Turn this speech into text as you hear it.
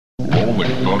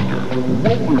rolling thunder,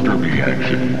 roller derby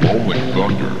action, rolling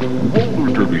thunder,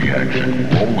 roller derby action,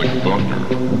 rolling thunder,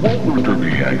 roller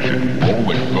derby action,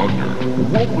 rolling thunder,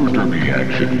 roller derby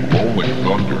action, rolling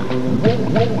thunder,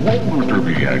 roller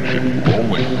derby action,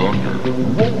 rolling thunder,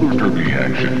 roller derby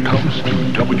action comes to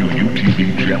WUTV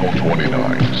Channel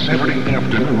 29, Saturday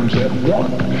afternoons at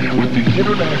 1, with the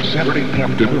Internet Saturday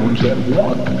afternoons at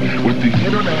 1, with the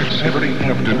Internet Saturday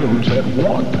afternoons at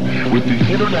 1, with the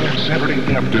Internet Saturday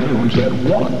afternoons at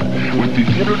 1, with the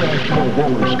International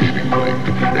Roller Skating League.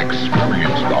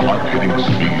 Experience the hard-hitting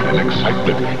speed and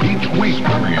excitement each week.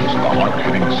 Experience the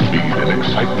hard-hitting speed and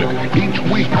excitement each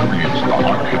week. Experience the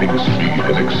hard-hitting speed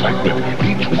and excitement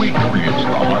each week. Experience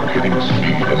the hard-hitting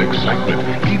speed and excitement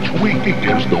each week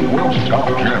as the world's top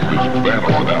jammers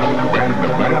battle it out. Man to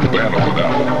man battle it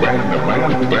out. Man to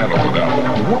man battle it out.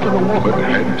 Woman to woman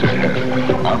head to head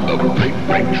on the big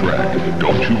track.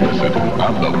 Don't you miss it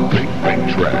on the big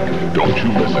track. Don't you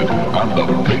miss it on the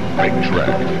big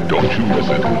track. Don't you miss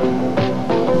it.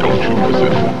 Don't you miss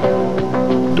it.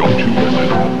 Don't you miss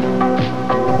it.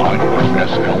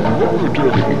 IRSL Roller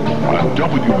Derby on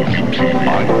WUTV.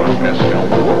 IRSL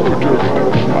Roller Derby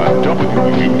on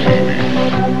WUTV.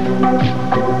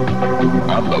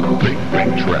 On the big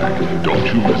track, don't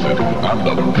you miss it. On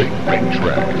the big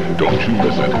track, don't you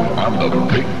miss it. On the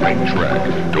big track,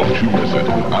 don't you miss it.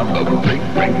 On the big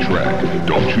track,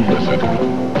 don't you miss it.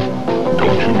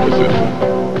 Don't you miss it.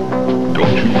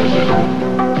 Don't you miss it.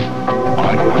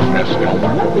 IRSL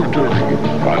Roller Derby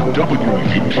on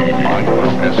WUTV.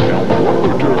 IRSL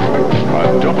Roller Derby on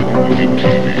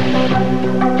WUTV.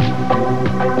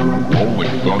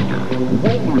 Rolling thunder,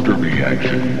 roller derby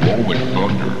action, rolling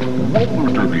thunder,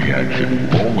 roller derby action,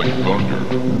 rolling thunder,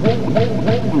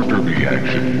 roller derby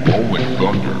action, rolling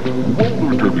thunder,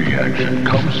 roller derby action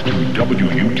comes to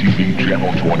WUTV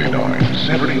Channel 29,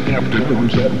 Saturday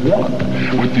afternoons at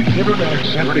 1, with the Internet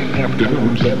Saturday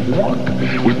afternoons at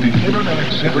 1, with the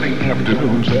Internet Saturday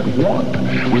afternoons at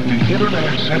 1, with the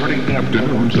Internet Saturday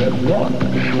afternoons at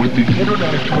 1, with the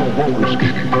International Roller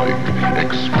Skating League.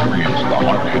 Experience the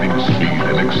hard-hitting speed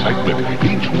and excitement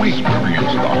each week.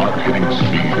 Experience the hard-hitting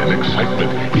speed and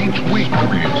excitement each week.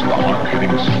 Experience the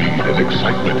hard-hitting speed and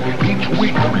excitement each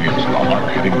week. Experience the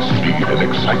hard-hitting speed and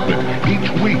excitement each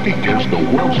week as the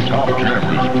world's top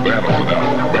jammers battle it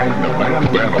out. Man to man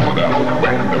battle it out.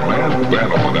 Man to man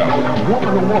battle it out.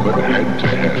 Woman to woman head to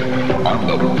head on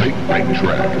the big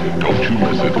track. Don't you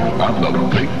miss it on the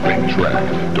big track.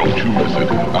 Don't you miss it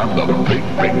on the big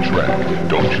track.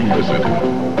 Don't you miss it.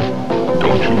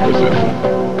 Don't you miss it.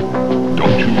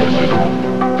 Don't you miss it.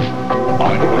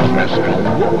 IRSL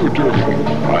Roller Derby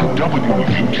on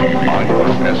WUTV.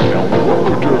 IRSL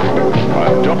Roller Derby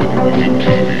on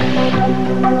WUTV.